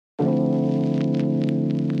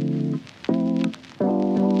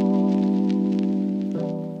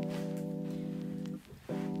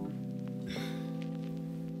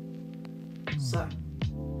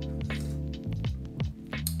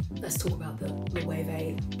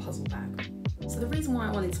Loewe Puzzle bag. So the reason why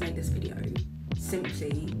I wanted to make this video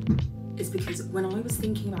simply is because when I was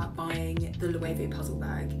thinking about buying the Loewe Puzzle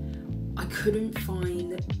bag, I couldn't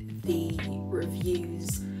find the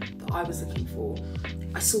reviews that I was looking for.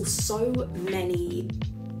 I saw so many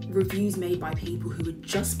reviews made by people who had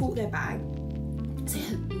just bought their bag, so they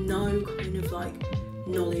had no kind of like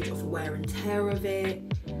knowledge of the wear and tear of it.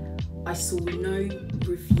 I saw no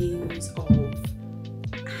reviews of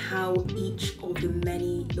how each of the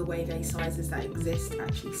many Loewe sizes that exist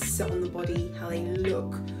actually sit on the body, how they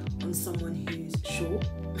look on someone who's short,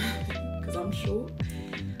 because I'm short.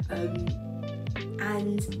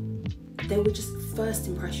 And there were just first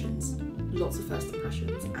impressions, lots of first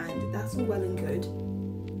impressions, and that's all well and good.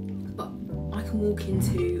 But I can walk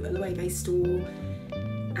into a Loewe store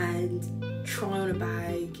and try on a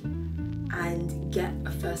bag and get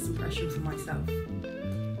a first impression for myself.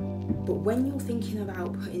 But when you're thinking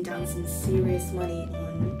about putting down some serious money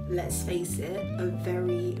on, let's face it, a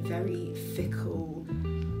very, very fickle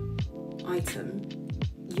item,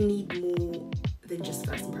 you need more than just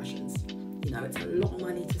first impressions. You know, it's a lot of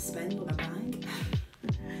money to spend on a bag.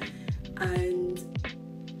 And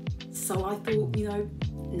so I thought, you know,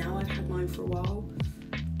 now I've had mine for a while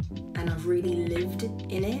and I've really lived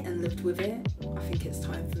in it and lived with it, I think it's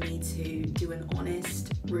time for me to do an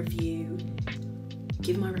honest review,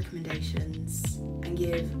 give my recommendations, and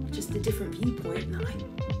give just a different viewpoint that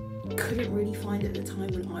I couldn't really find at the time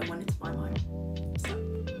when I wanted to buy mine.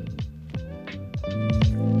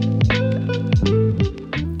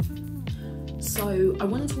 So I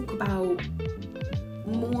want to talk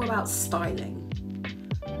more about styling.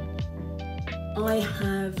 I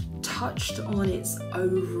have touched on its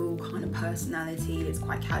overall kind of personality. It's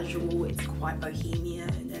quite casual, it's quite bohemian,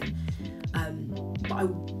 and but I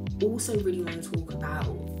also really want to talk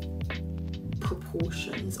about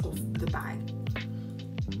proportions of the bag,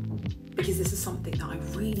 because this is something that I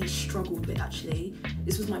really struggled with actually.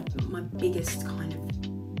 This was my biggest kind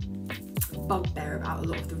of bugbear about a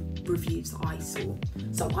lot of the reviews that I saw.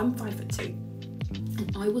 So I'm 5'2",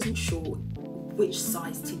 and I wasn't sure which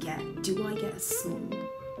size to get. Do I get a small?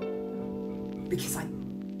 Because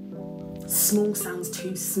small sounds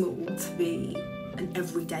too small to be an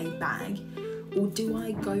everyday bag, or do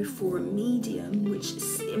I go for a medium, which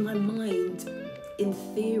in my mind, in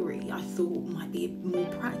theory, I thought might be more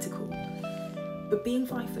practical. But being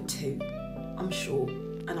 5'2", I'm short,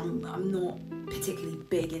 and I'm not particularly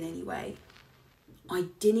big in any way. I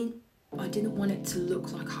didn't want it to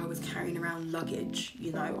look like I was carrying around luggage,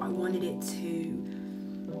 you know. I wanted it to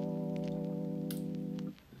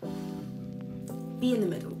be in the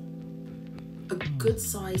middle. A good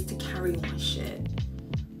size to carry all my shit,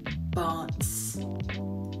 but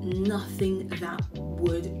nothing that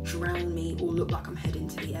would drown me or look like I'm heading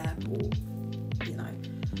to the airport, you know.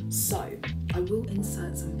 So I will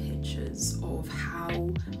insert some pictures of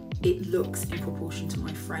how it looks in proportion to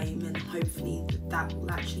my frame, and hopefully that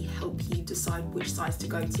will actually help you decide which size to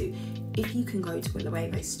go to. If you can go to a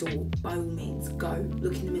Loewe store, by all means go,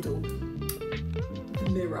 look in the middle, the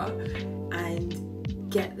mirror, and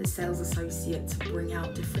get the sales associate to bring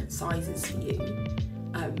out different sizes for you.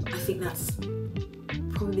 I think that's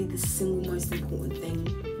probably the single most important thing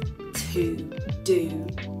to do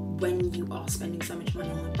when you are spending so much money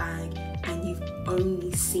on a bag and you've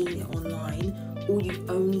only seen it online, or you've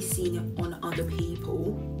only seen it on other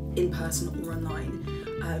people in person or online.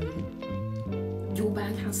 Your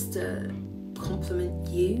bag has to complement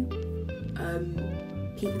you.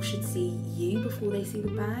 People should see you before they see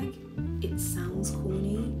the bag. It sounds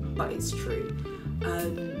corny, but it's true.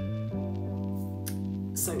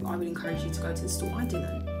 So I would encourage you to go to the store. I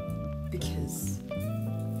didn't, because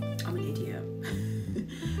I'm an idiot.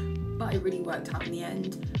 But it really worked out in the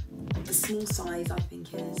end. The small size, I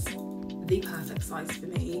think, is the perfect size for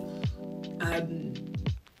me. Yeah,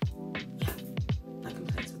 no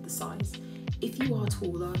complaints with the size. If you are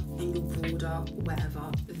taller and you're broader,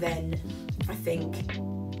 whatever, then I think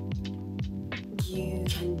you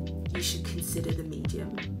should consider the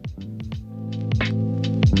medium.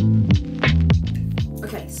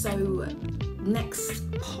 Okay, so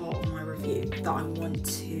next part of my review that I want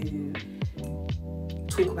to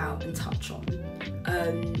talk about and touch on,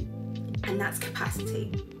 and that's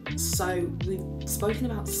capacity. So we've spoken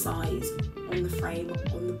about size on the frame,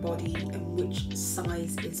 on the body, and which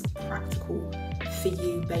size is practical for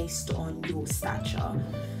you based on your stature.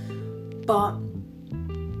 But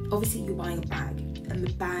obviously you're buying a bag, and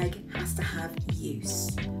the bag has to have use.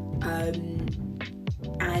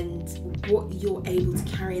 And what you're able to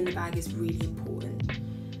carry in the bag is really important.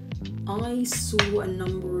 I saw a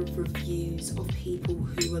number of reviews of people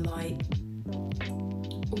who were like,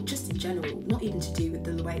 general, not even to do with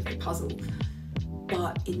the Loewe Puzzle,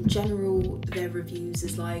 but in general their reviews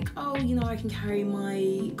is like, oh, you know, I can carry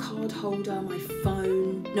my card holder, my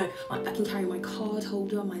phone, no, I can carry my card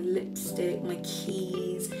holder, my lipstick, my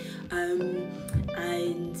keys,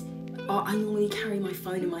 and I normally carry my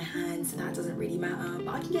phone in my hand, so that doesn't really matter,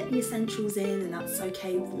 but I can get the essentials in and that's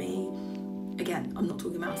okay with me. Again, I'm not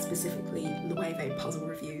talking about specifically Loewe Puzzle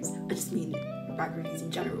reviews, I just mean bag reviews in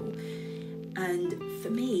general. And for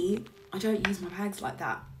me, I don't use my bags like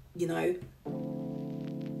that, you know.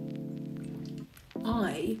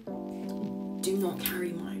 I do not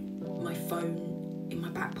carry my phone in my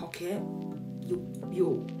back pocket.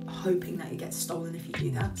 You're hoping that it gets stolen if you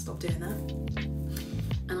do that. Stop doing that.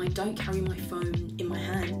 And I don't carry my phone in my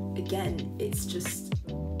hand. Again, it's just,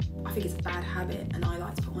 I think it's a bad habit, and I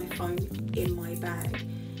like to put my phone in my bag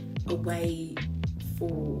away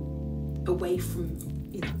from,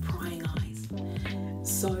 you know, prying eyes.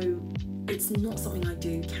 So it's not something I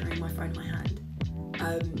do, carrying my phone in my hand.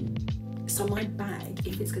 So my bag,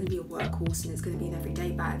 if it's going to be a workhorse and it's going to be an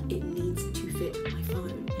everyday bag, it needs to fit my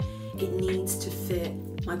phone. It needs to fit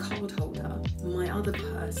my card holder, my other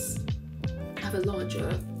purse. I have a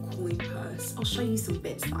larger coin purse. I'll show you some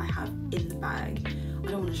bits that I have in the bag. I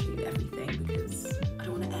don't want to show you everything because I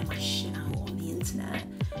don't want to air my shit out on the internet.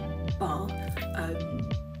 But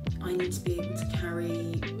I need to be able to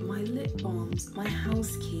carry my lip balms, my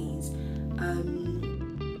house keys.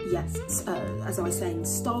 Yes, as I was saying,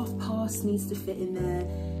 staff pass needs to fit in there.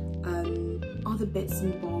 Other bits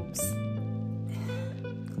and bobs,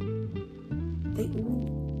 they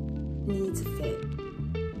all need to fit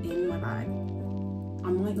in my bag.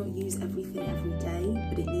 I might not use everything every day,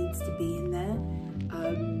 but it needs to be in there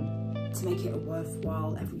to make it a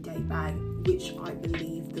worthwhile everyday bag, which I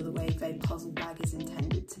believe the Loewe Puzzle bag is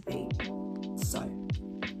intended to be. So,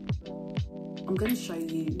 I'm going to show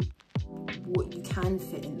you what you can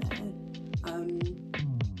fit in there,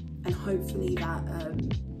 and hopefully that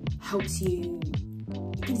helps you,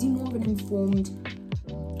 gives you more of an informed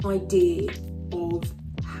idea of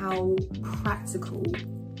how practical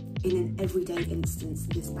in an everyday instance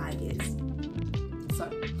this bag is. So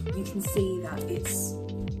you can see that it's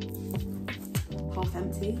half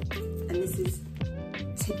empty, and this is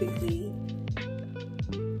typically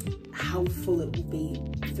how full it will be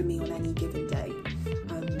for me on any given day.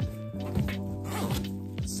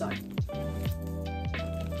 So I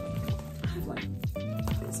have like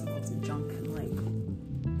bits and bobs and junk and like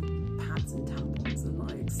pads and tampons and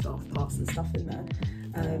like staff pass and stuff in there.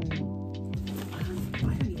 I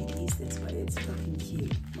don't even use this, but it's fucking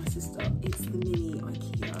cute. My sister, it's the mini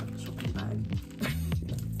IKEA shopping bag.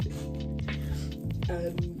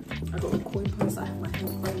 I got a coin purse, I have my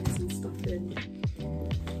hand coins and stuff in.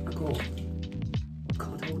 I got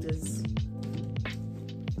card holders.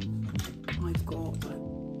 I've got a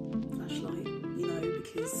flashlight, you know,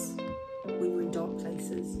 because when you're in dark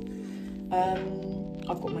places.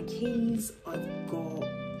 I've got my keys, I've got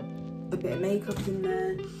a bit of makeup in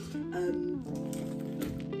there.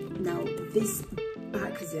 Now this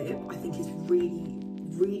back zip I think is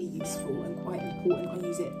really useful and quite important. I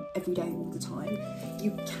use it every day, all the time.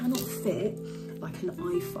 You cannot fit like an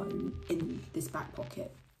iPhone in this back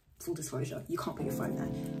pocket, full disclosure. You can't put your phone there,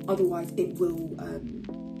 otherwise it will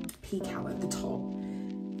peek out at the top.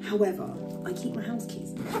 However, I keep my house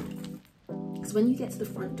keys in there, because when you get to the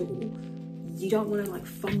front door, you don't want to like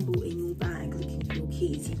fumble in your bag looking for your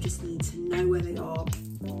keys. You just need to know where they are,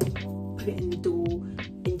 put it in the door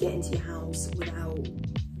and get into your house without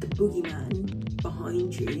the boogeyman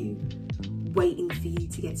behind you waiting for you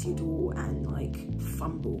to get to your door and like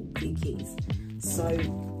fumble for your keys. So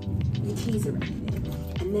your keys are in here,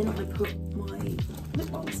 and then I put my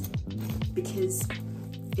lip balms, because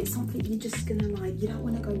it's something you're just gonna like, you don't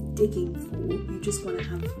want to go digging for, you just want to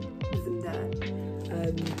have them there.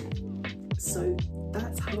 So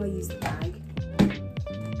that's how I use the bag.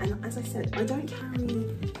 And as I said, I don't carry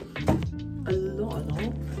a lot,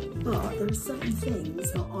 but there are certain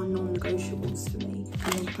things that are non-negotiables for me,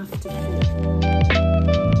 and they have to fit.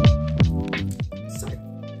 So,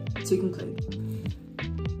 to conclude,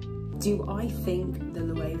 do I think the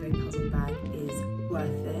Loewe Puzzle bag is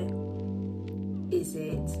worth it? Is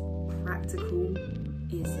it practical?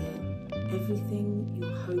 Is it everything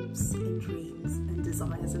your hopes and dreams and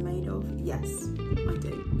desires are made of? Yes, I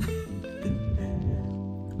do.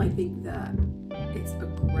 I think that it's a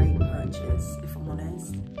great purchase, if I'm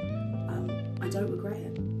honest. I don't regret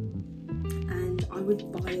it, and I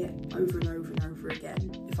would buy it over and over and over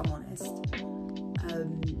again, if I'm honest.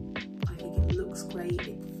 I think it looks great,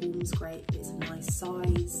 it performs great, it's a nice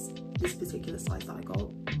size, this particular size that I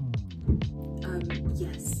got.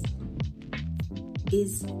 Yes,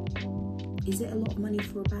 Is it a lot of money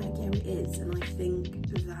for a bag? Yeah, it is. And I think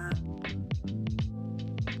that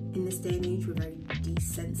in this day and age, we're very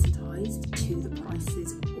desensitized to the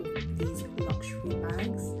prices of these luxury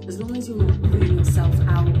bags. As long as you're not putting yourself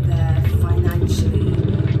out there financially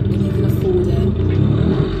and you can afford it,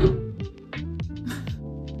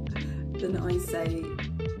 then I say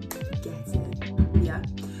get it. Yeah.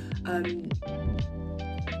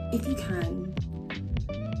 If you can,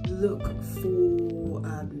 look for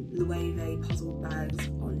Loewe Puzzle bags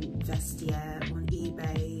on Vestiaire, on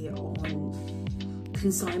eBay, on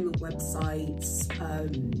consignment websites,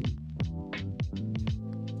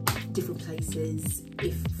 different places.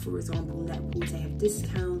 If, for example, Net-a-Porter have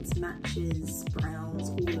discounts, Matches, Browns,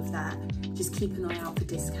 all of that, just keep an eye out for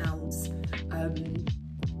discounts.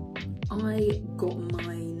 I got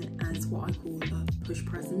mine as what I call a push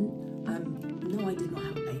present. No, I did not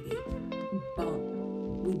have a baby, but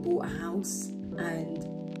we bought a house, and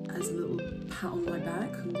as a little pat on my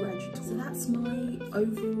back, congratulations. So that's my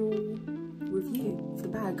overall review of the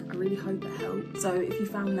bag. I really hope it helped. So if you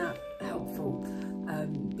found that helpful,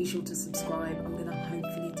 be sure to subscribe. I'm gonna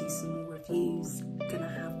hopefully do some more reviews. Gonna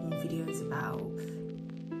have more videos about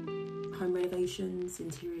home renovations,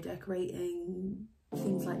 interior decorating,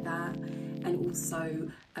 things like that. And also,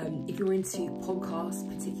 if you're into podcasts,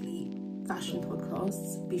 particularly fashion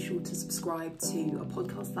podcasts, be sure to subscribe to a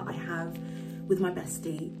podcast that I have with my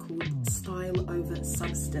bestie called Style Over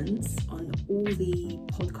Substance on all the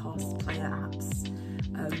podcast player apps.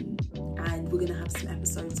 And we're gonna have some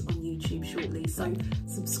episodes on YouTube shortly. So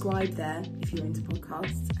subscribe there if you're into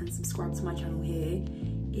podcasts, and subscribe to my channel here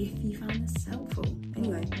if you found this helpful.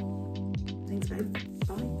 Anyway, thanks babe,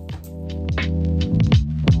 bye.